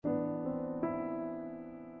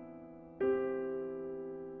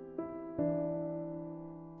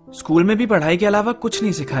School में भी पढ़ाई के अलावा कुछ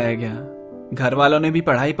नहीं सिखाया गया। घर वालों ने भी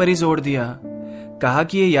पढ़ाई पर ही जोर दिया, कहा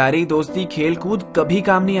कि ये यारी दोस्ती खेल कूद कभी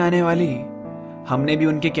काम नहीं आने वाली। हमने भी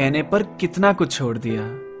उनके कहने पर कितना कुछ छोड़ दिया।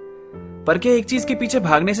 पर क्या एक चीज के पीछे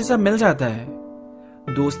भागने से सब मिल जाता है?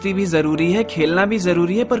 दोस्ती भी जरूरी है, खेलना भी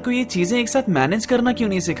जरूरी है, पर कोई ये चीजें एक साथ मैनेज करना क्यों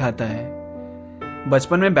नहीं सिखाता है?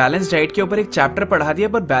 बचपन में बैलेंस डाइट के ऊपर एक चैप्टर पढ़ा दिया,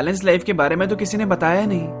 पर बैलेंस लाइफ के बारे में तो किसी ने बताया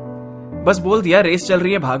नहीं। बस बोल दिया रेस चल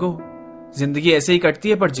रही है, भागो। जिंदगी ऐसे ही कटती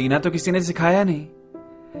है, पर जीना तो किसी ने सिखाया नहीं।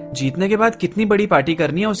 जीतने के बाद कितनी बड़ी पार्टी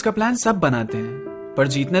करनी है उसका प्लान सब बनाते हैं, पर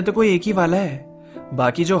जीतने तो कोई एक ही वाला है।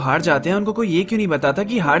 बाकी जो हार जाते हैं उनको कोई ये क्यों नहीं बताता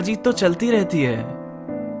कि हार जीत तो चलती रहती है।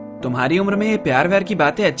 तुम्हारी उम्र में ये प्यार व्यार की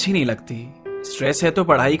बातें अच्छी नहीं लगती। स्ट्रेस है तो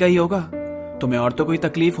पढ़ाई का ही होगा, तुम्हें और तो कोई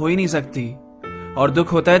तकलीफ हो ही नहीं सकती। और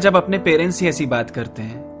दुख होता है जब अपने पेरेंट्स ही ऐसी बात करते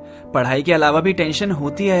हैं। पढ़ाई के अलावा भी टेंशन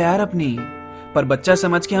होती है यार अपनी, पर बच्चा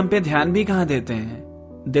समझ के हम पे ध्यान भी कहाँ देते हैं।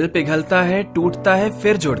 दिल पिघलता है, टूटता है,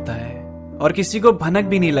 फिर जुड़ता है, और किसी को भनक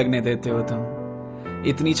भी नहीं लगने देते हो तुम।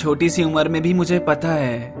 इतनी छोटी सी उम्र में भी मुझे पता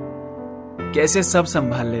है कैसे सब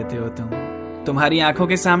संभाल लेते हो तुम। तुम्हारी आंखों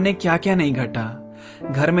के सामने क्या क्या नहीं घटा।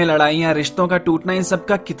 घर में लड़ाइयां, रिश्तों का टूटना, इन सब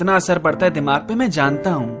का कितना असर पड़ता है दिमाग पे मैं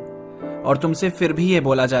जानता हूं। और तुमसे फिर भी ये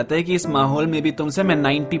बोला जाता है कि इस माहौल में भी तुमसे मैं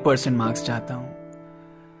 90% मार्क्स चाहता हूं।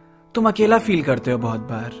 तुम अकेला फील करते हो बहुत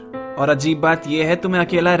बार, और अजीब बात यह है तुम्हें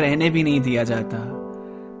अकेला रहने भी नहीं दिया जाता,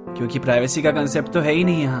 क्योंकि प्राइवेसी का कंसेप्ट तो है ही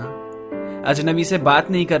नहीं यहाँ। अजनबी से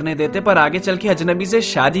बात नहीं करने देते, पर आगे चल के अजनबी से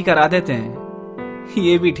शादी करा देते हैं।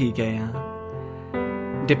 ये भी ठीक है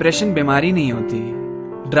यहाँ। डिप्रेशन बीमारी नहीं होती,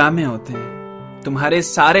 ड्रामे होते हैं। तुम्हारे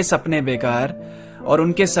सारे सपने बेकार और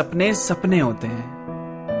उनके सपने सपने होते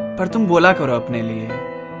हैं। पर तुम बोला करो अपने लिए,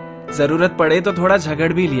 जरूरत पड़े तो थोड़ा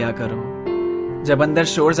झगड़ भी लिया करो। जब अंदर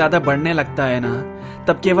शोर ज्यादा बढ़ने लगता है ना,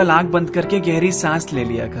 तब केवल आंख बंद करके गहरी सांस ले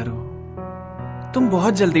लिया करो। तुम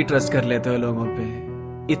बहुत जल्दी ट्रस्ट कर लेते हो लोगों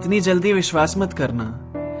पे, इतनी जल्दी विश्वास मत करना।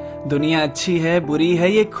 दुनिया अच्छी है बुरी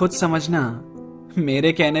है ये खुद समझना,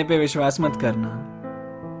 मेरे कहने पे विश्वास मत करना।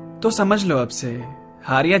 तो समझ लो अब से,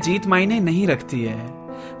 हार या जीत मायने नहीं रखती है।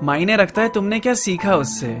 मायने रखता है तुमने क्या सीखा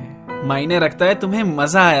उससे। मायने रखता है तुम्हें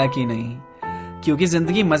मजा आया कि नहीं, क्योंकि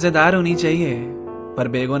जिंदगी मजेदार होनी चाहिए। पर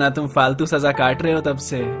बेगुनाह तुम फालतू सजा काट रहे हो तब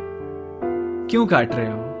से। क्यों काट रहे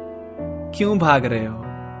हो? क्यों भाग रहे हो?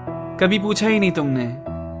 कभी पूछा ही नहीं तुमने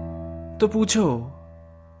तो पूछो,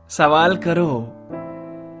 सवाल करो।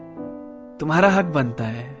 तुम्हारा हक बनता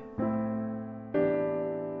है।